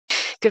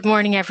Good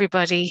morning,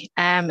 everybody.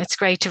 It's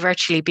great to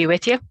virtually be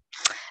with you.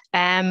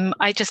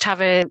 I just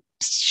have a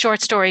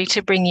short story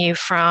to bring you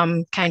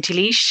from County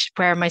Laois,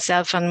 where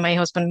myself and my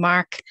husband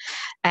Mark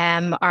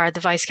are the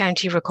Vice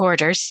County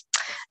Recorders.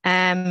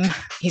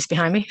 He's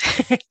behind me.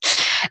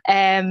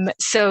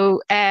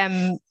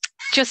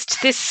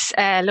 Just this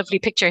lovely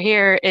picture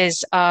here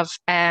is of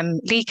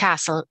Lee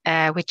Castle,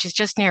 which is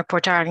just near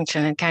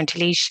Portarlington in County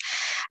Laois.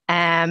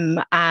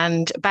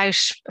 And about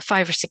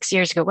 5 or 6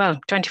 years ago, well,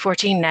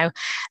 2014 now,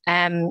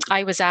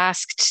 I was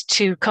asked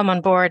to come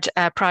on board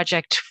a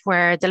project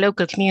where the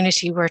local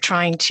community were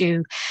trying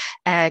to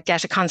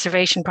get a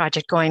conservation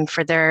project going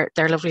for their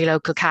lovely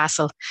local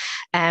castle.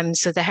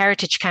 So the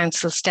Heritage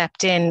Council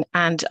stepped in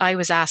and I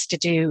was asked to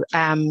do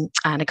an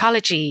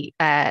ecology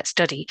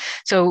study.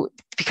 So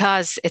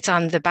because it's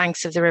on the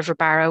banks of the River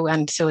Barrow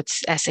and so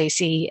it's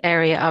SAC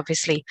area,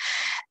 obviously.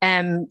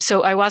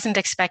 So I wasn't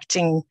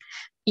expecting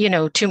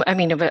I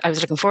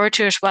was looking forward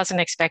to it,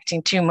 wasn't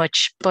expecting too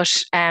much.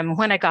 But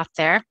when I got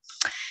there,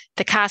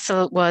 the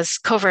castle was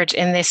covered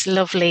in this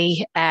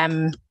lovely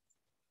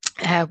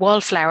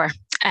wallflower.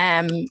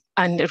 And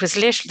it was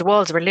literally, the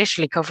walls were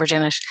literally covered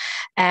in it.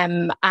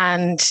 And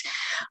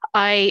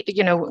I,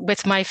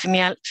 with my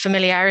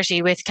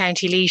familiarity with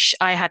County Laois,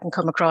 I hadn't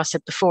come across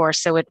it before.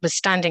 So it was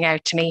standing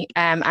out to me.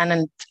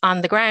 On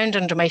the ground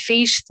under my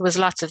feet, there was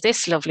lots of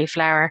this lovely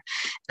flower,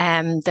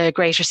 the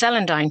greater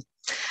celandine.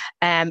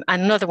 And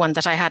another one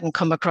that I hadn't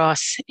come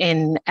across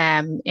in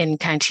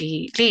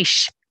County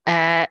Laois.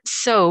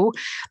 So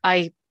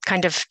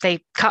they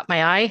caught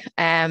my eye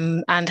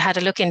and had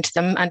a look into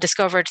them and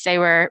discovered they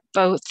were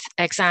both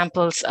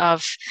examples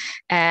of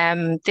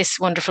this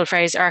wonderful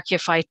phrase,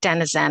 Archaeophyte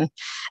denizen.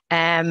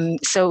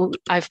 So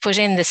I've put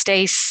in the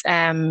Stace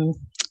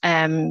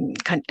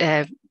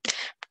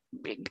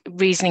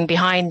reasoning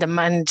behind them,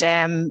 and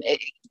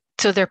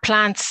so they're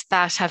plants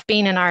that have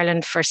been in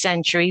Ireland for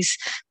centuries,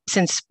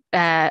 since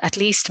at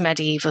least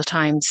medieval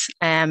times,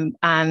 and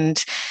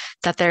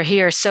that they're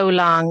here so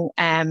long.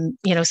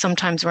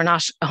 Sometimes we're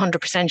not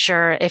 100%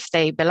 sure if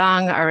they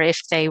belong or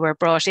if they were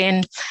brought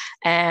in,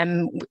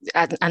 and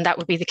that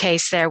would be the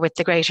case there with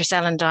the greater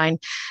celandine.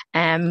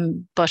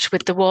 But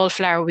with the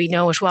wallflower, we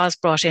know it was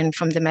brought in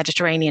from the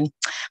Mediterranean.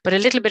 But a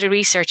little bit of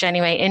research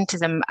anyway into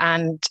them,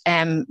 and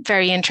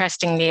very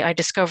interestingly, I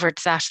discovered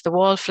that the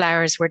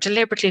wallflowers were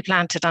deliberately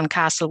planted on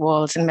castle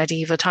walls in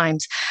medieval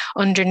times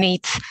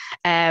underneath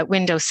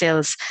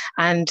windowsills,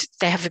 and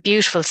they have a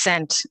beautiful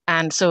scent.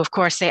 And so, of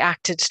course, they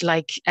acted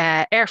like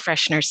air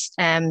fresheners,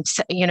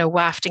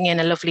 wafting in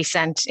a lovely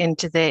scent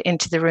into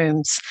the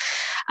rooms.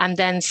 And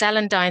then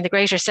celandine, the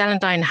greater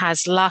celandine,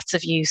 has lots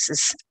of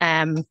uses.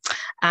 And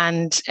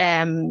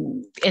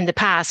in the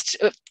past,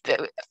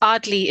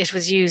 oddly, it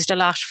was used a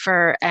lot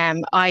for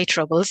eye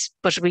troubles,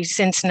 but we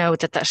since know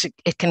that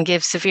it can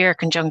give severe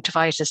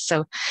conjunctivitis.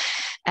 So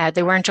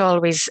they weren't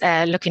always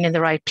looking in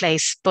the right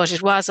place, but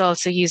it was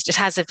also used. It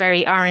has a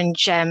very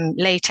orange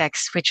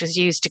latex, which was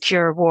used to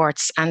cure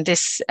warts, and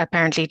this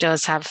apparently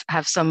does have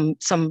some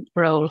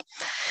role.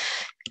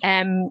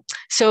 Through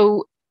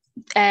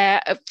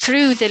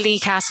the Lee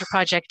Castle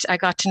project, I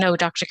got to know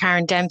Dr.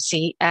 Karen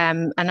Dempsey,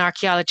 an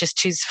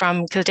archaeologist who's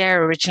from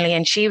Kildare originally,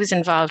 and she was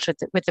involved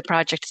with the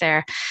project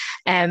there.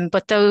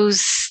 But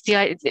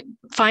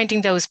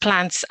finding those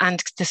plants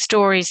and the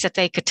stories that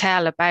they could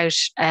tell about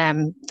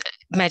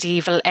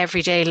medieval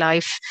everyday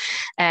life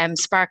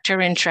sparked her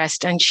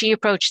interest, and she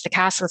approached the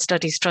Castle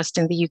Studies Trust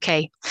in the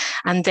UK,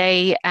 and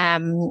they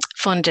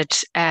funded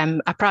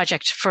a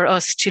project for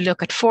us to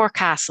look at 4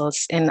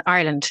 castles in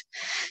Ireland.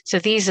 So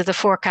these are the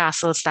 4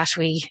 castles that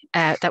we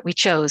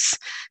chose.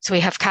 So we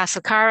have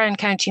Castle Cara in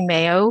County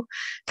Mayo,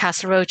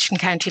 Castle Roach in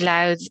County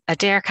Louth,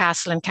 Adair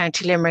Castle in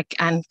County Limerick,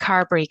 and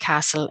Carbury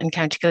Castle in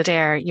County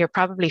Kildare. You're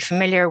probably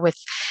familiar with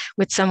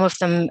some of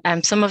them.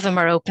 Some of them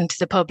are open to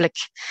the public,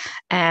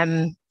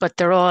 but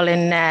they're all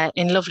in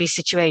lovely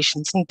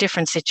situations, in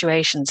different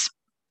situations.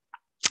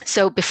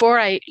 So before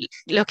I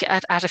look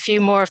at a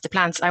few more of the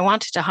plants, I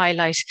wanted to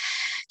highlight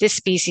this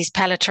species,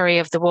 Pelletary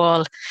of the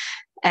Wall,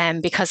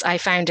 because I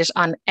found it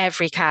on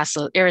every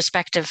castle,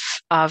 irrespective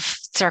of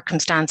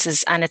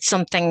circumstances. And it's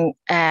something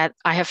I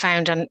have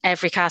found on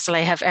every castle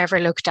I have ever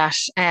looked at.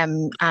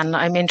 And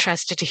I'm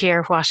interested to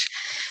hear what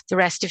the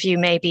rest of you,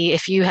 maybe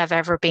if you have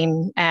ever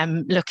been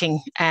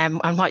looking,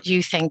 and what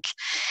you think.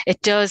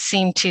 It does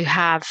seem to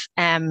have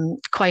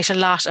quite a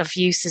lot of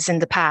uses in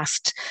the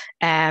past.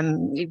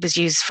 It was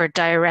used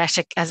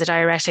as a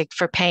diuretic,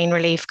 for pain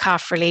relief,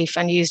 cough relief,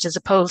 and used as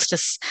a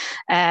poultice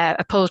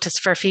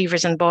for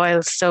fevers and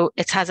boils. So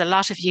it has a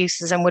lot of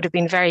uses and would have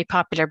been very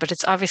popular, but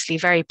it's obviously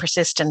very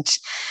persistent,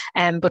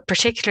 but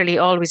particularly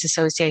always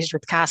associated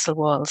with castle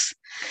walls.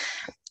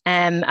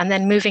 And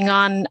then moving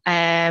on,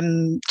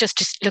 just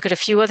to look at a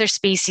few other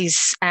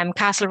species,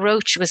 Castle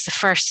Roach was the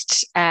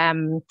first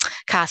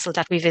castle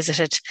that we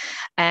visited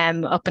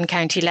up in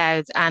County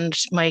Louth. And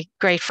my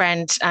great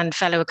friend and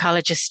fellow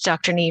ecologist,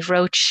 Dr. Niamh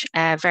Roach,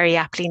 very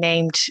aptly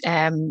named,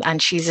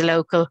 and she's a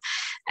local,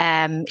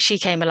 she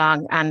came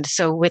along. And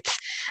so with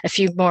a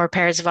few more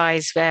pairs of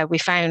eyes, we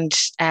found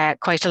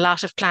quite a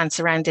lot of plants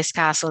around this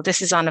castle.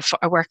 This is on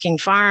a working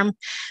farm,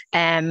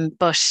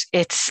 but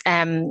it's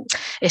on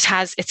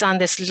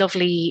this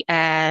lovely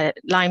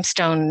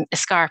limestone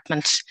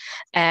escarpment,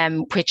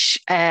 which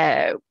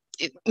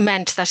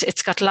meant that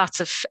it's got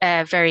lots of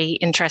very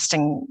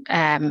interesting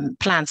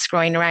plants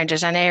growing around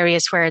it and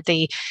areas where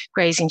the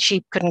grazing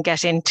sheep couldn't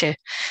get into.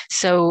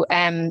 So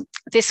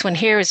this one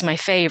here is my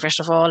favourite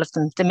of all of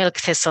them, the milk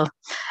thistle,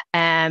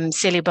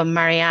 Silybum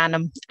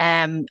marianum.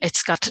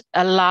 It's got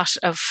a lot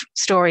of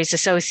stories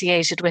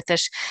associated with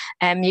it.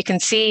 You can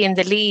see in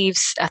the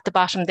leaves at the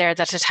bottom there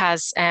that it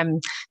has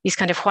these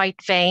kind of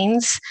white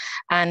veins.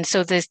 And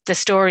so the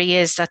story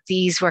is that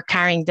these were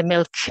carrying the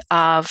milk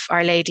of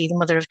Our Lady, the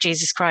Mother of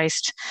Jesus Christ.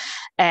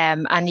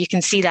 And you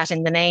can see that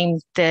in the name,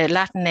 the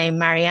Latin name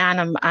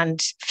Marianum, and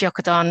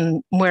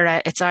Fiocadon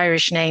Mura, its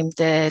Irish name,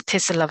 the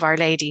thistle of Our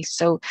Lady.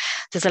 So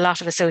there's a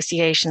lot of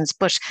associations.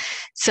 But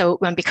so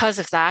and because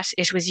of that,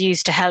 it was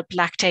used to help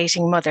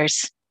lactating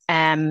mothers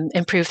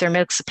improve their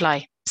milk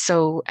supply.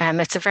 So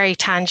it's a very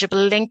tangible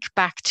link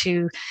back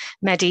to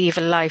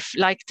medieval life.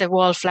 Like the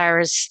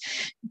wallflowers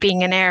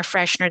being an air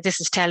freshener, this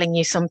is telling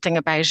you something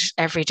about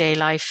everyday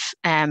life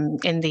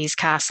in these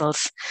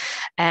castles.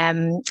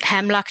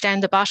 Hemlock down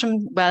the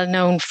bottom, well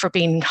known for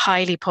being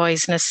highly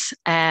poisonous,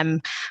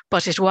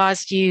 but it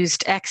was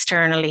used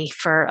externally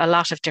for a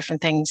lot of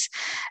different things.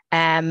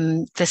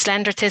 The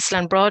slender thistle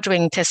and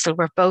broadwing thistle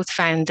were both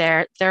found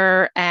there.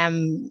 They're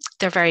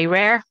very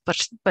rare,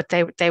 but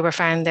they were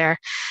found there.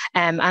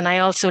 And I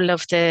also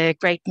love the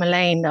great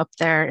mullein up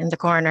there in the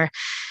corner.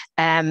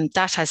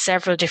 That has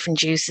several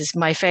different uses.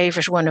 My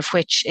favourite one of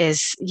which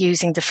is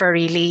using the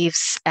furry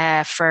leaves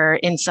for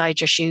inside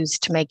your shoes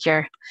to make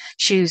your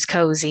shoes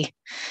cozy.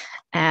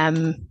 So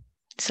I'm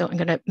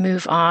going to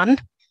move on.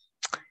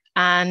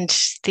 And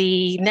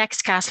the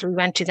next castle we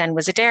went to then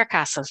was Adare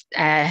Castle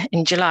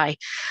in July.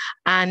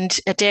 And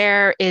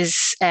Adare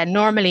is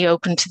normally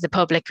open to the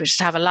public, which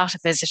have a lot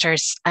of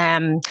visitors.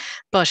 But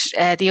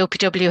the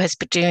OPW has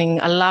been doing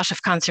a lot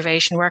of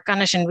conservation work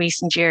on it in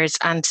recent years.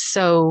 And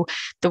so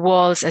the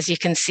walls, as you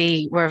can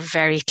see, were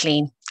very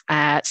clean.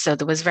 So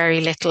there was very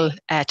little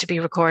to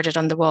be recorded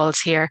on the walls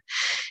here.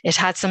 It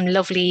had some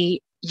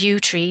lovely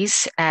yew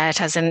trees. It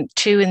has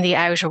two in the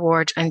outer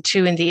ward and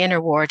two in the inner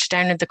ward.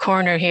 Down in the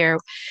corner here,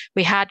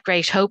 we had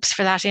great hopes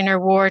for that inner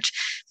ward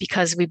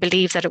because we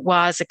believe that it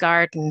was a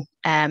garden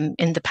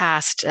in the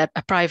past, a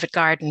private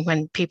garden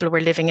when people were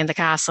living in the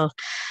castle.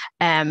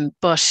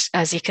 But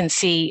as you can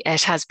see,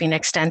 it has been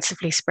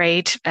extensively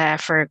sprayed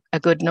for a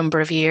good number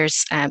of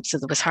years. So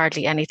there was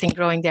hardly anything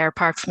growing there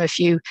apart from a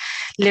few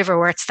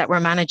liverworts that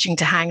were managing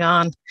to hang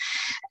on.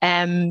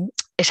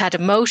 It had a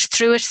moat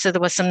through it, so there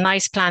was some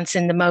nice plants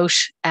in the moat.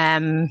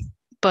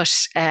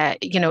 But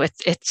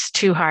it's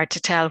too hard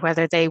to tell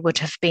whether they would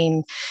have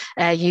been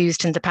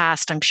used in the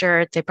past. I'm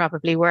sure they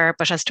probably were,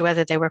 but as to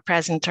whether they were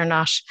present or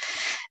not.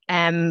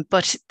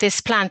 But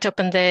this plant up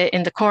in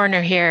the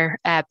corner here,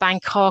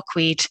 bank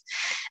hawkweed,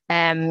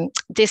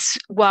 this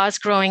was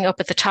growing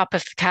up at the top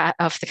of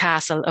the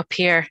castle up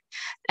here.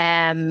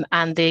 And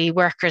the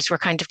workers were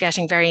kind of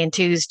getting very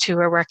enthused who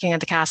were working at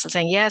the castle,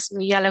 saying, yes,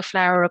 a yellow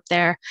flower up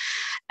there.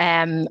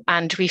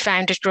 And we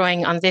found it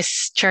growing on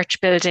this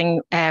church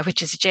building,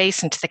 which is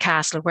adjacent to the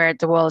castle, where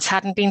the walls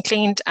hadn't been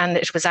cleaned, and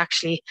it was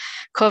actually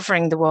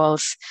covering the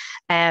walls.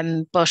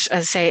 But as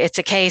I say, it's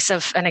a case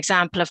of an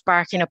example of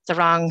barking up the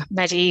wrong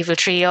medieval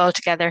tree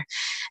altogether,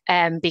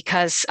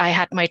 because I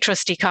had my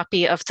trusty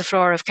copy of The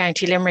Flora of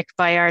County Limerick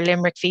by our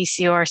Limerick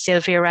VCR,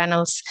 Sylvia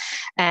Reynolds,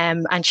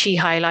 and she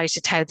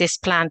highlighted how this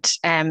plant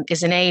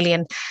is an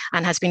alien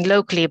and has been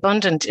locally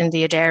abundant in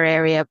the Adare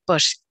area,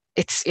 but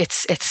it's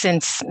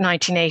since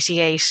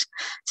 1988,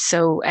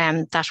 so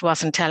that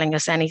wasn't telling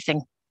us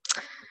anything.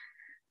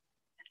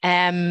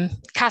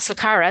 Castle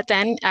Cara,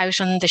 then out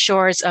on the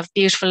shores of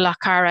beautiful Lough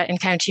Cara in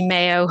County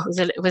Mayo,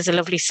 was a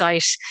lovely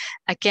site.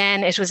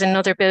 Again, it was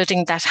another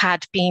building that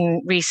had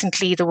been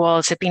recently, the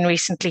walls had been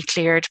recently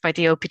cleared by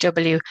the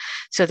OPW,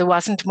 so there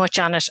wasn't much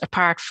on it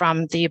apart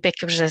from the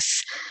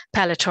ubiquitous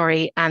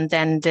Pelletary and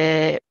then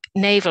the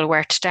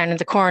navelwort down in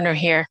the corner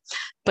here.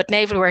 But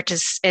navelwort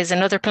is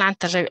another plant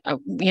that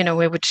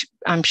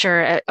I'm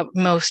sure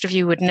most of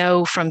you would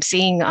know from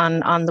seeing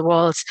on the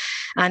walls,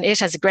 and it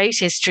has a great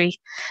history.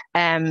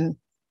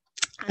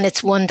 And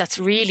it's one that's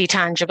really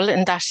tangible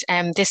in that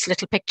this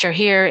little picture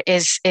here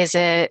is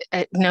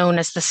known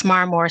as the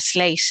Smarmore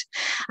slate,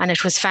 and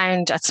it was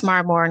found at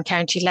Smarmore in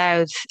County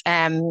Louth,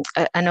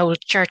 an old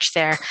church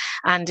there,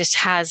 and it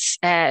has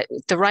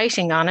the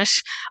writing on it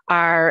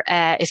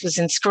it was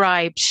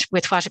inscribed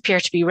with what appear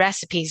to be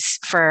recipes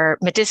for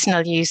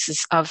medicinal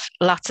uses of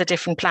lots of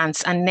different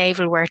plants, and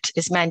navelwort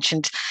is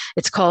mentioned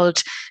it's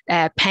called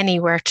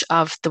pennyworth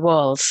of the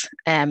walls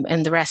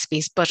in the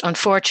recipes. But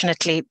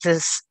unfortunately,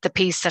 the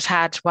piece that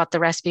had what the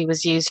recipe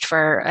was used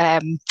for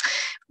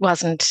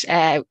wasn't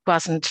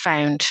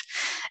found.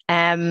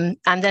 And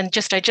then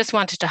I just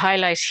wanted to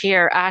highlight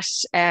here at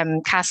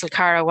Castle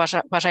Cara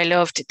what I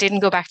loved. It didn't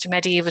go back to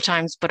medieval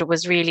times, but it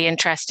was really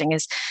interesting.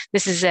 Is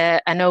this is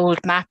an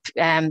old map,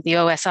 the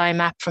OSI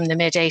map from the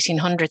mid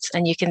 1800s,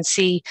 and you can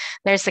see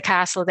there's the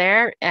castle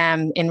there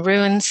in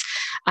ruins,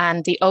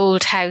 and the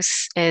old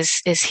house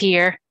is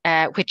here.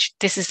 Which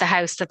this is the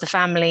house that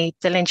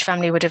the Lynch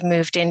family would have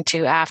moved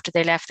into after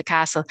they left the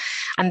castle,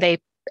 and they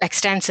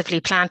extensively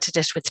planted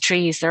it with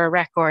trees. There are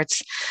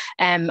records.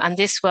 And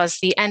this was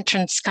the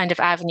entrance kind of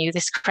avenue,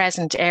 this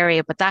crescent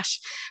area. But that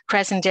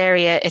crescent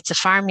area, it's a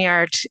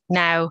farmyard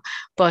now,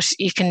 but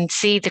you can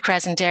see the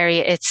crescent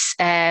area.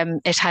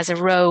 It has a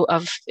row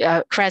of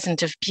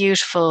crescent of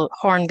beautiful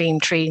hornbeam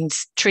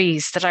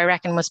trees that I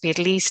reckon must be at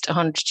least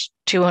 100,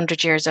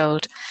 200 years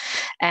old.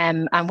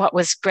 And what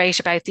was great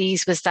about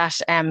these was that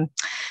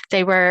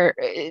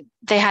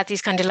they had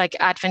these kind of like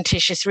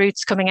adventitious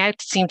roots coming out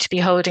that seemed to be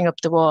holding up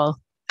the wall.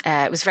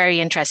 It was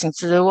very interesting.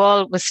 So the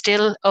wall was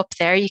still up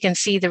there. You can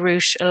see the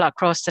root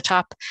across the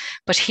top.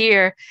 But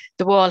here,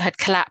 the wall had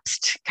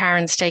collapsed.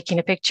 Karen's taking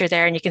a picture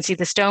there, and you can see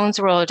the stones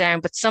were all down,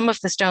 but some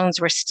of the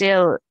stones were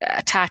still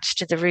attached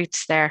to the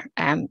roots there.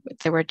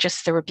 They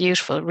were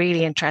beautiful,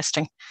 really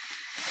interesting.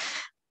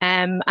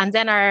 And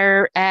then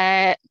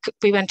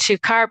we went to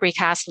Carbury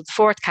Castle, the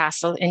fourth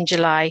castle, in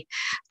July,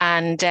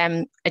 and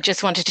I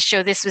just wanted to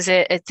show this is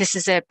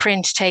a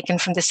print taken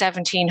from the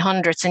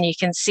 1700s, and you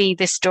can see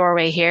this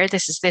doorway here.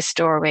 This is this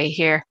doorway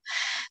here.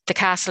 The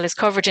castle is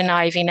covered in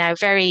ivy now,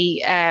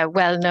 very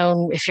well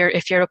known. If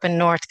you're up in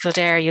North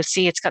Kildare, you'll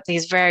see it's got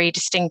these very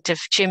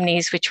distinctive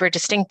chimneys, which were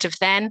distinctive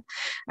then,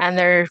 and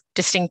they're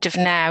distinctive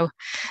now.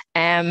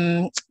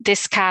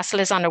 This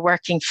castle is on a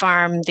working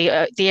farm.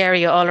 The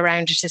area all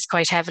around it is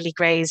quite heavily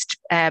grazed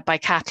by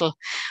cattle,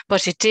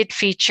 but it did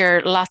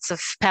feature lots of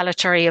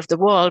pelletary of the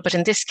wall. But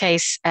in this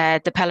case,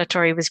 the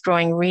pelletary was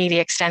growing really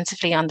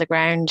extensively on the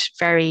ground,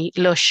 very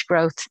lush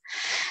growth.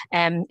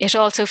 It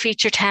also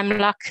featured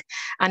hemlock,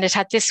 and it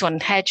had this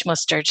one, hedge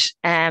mustard,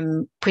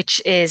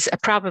 which is a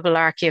probable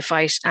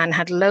archaeophyte and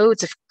had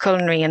loads of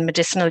culinary and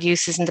medicinal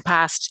uses in the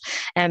past.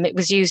 It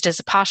was used as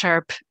a pot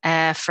herb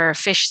for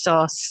fish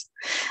sauce.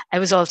 It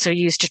was also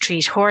used to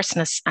treat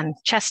hoarseness and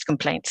chest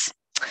complaints.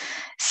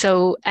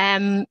 So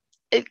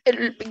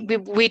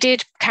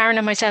Karen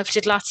and myself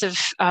did lots of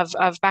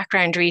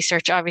background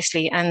research,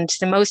 obviously, and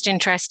the most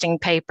interesting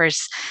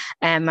papers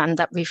and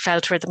that we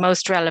felt were the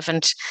most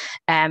relevant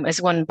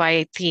is one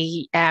by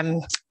the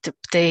Laois,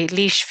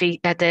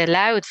 the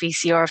Louth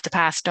VCR of the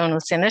past,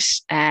 Donald Sinnott,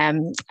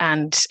 and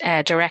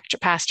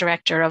past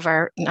director of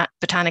our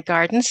Botanic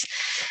Gardens.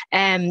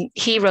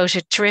 He wrote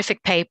a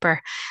terrific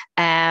paper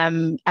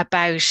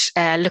about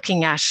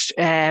looking at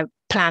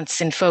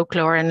plants in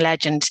folklore and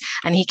legend,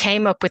 and he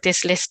came up with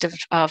this list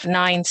of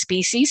 9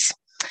 species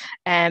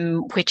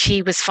which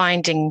he was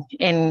finding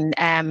in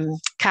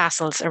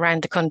castles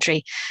around the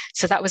country.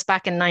 So that was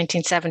back in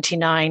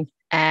 1979.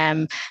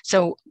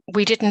 So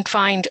we didn't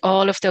find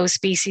all of those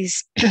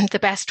species. The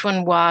best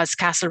one was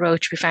Castle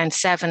Roach. We found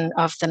 7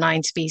 of the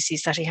 9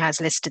 species that he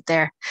has listed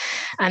there.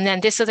 And then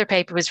this other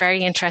paper was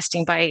very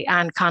interesting by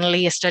Anne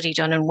Connolly, a study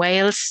done in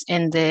Wales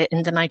in the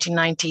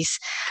 1990s.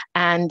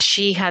 And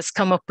she has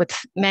come up with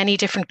many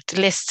different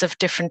lists of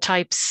different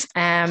types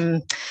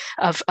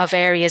of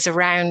areas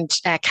around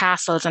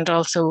castles and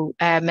also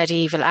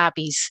medieval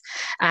abbeys.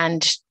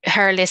 And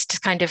her list is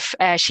kind of,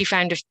 she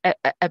found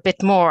a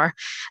bit more.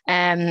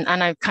 And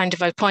I'll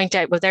point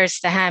out, well, there's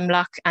the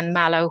hemlock and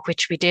mallow,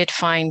 which we did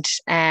find,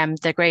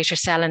 the greater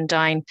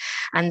celandine,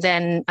 and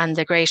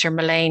the greater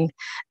mullein,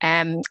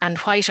 and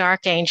white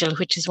archangel,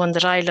 which is one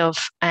that I love,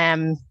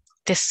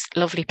 this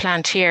lovely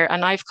plant here.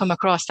 And I've come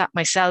across that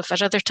myself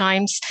at other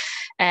times.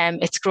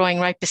 It's growing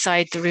right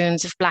beside the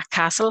ruins of Black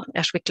Castle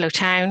at Wicklow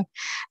Town.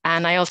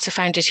 And I also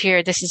found it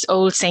here. This is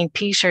Old St.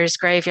 Peter's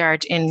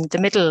graveyard in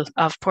the middle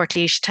of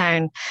Portlaoise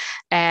town,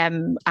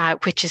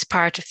 which is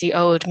part of the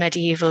old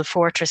medieval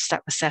fortress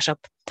that was set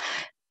up.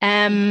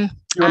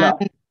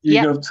 You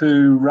have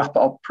to wrap it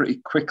up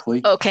pretty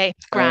quickly. Okay,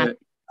 grand.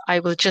 I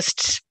will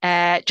just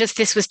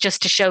this was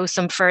just to show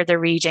some further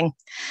reading.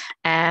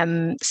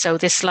 So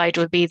this slide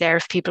will be there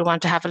if people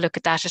want to have a look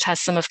at that. It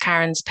has some of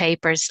Karen's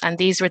papers, and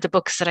these were the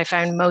books that I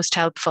found most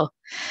helpful.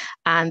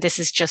 And this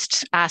is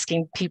just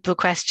asking people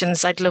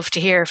questions. I'd love to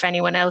hear if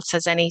anyone else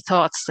has any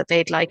thoughts that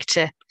they'd like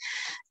to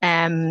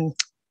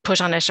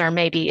put on it, or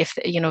maybe if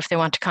they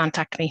want to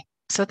contact me.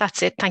 So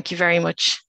that's it. Thank you very much.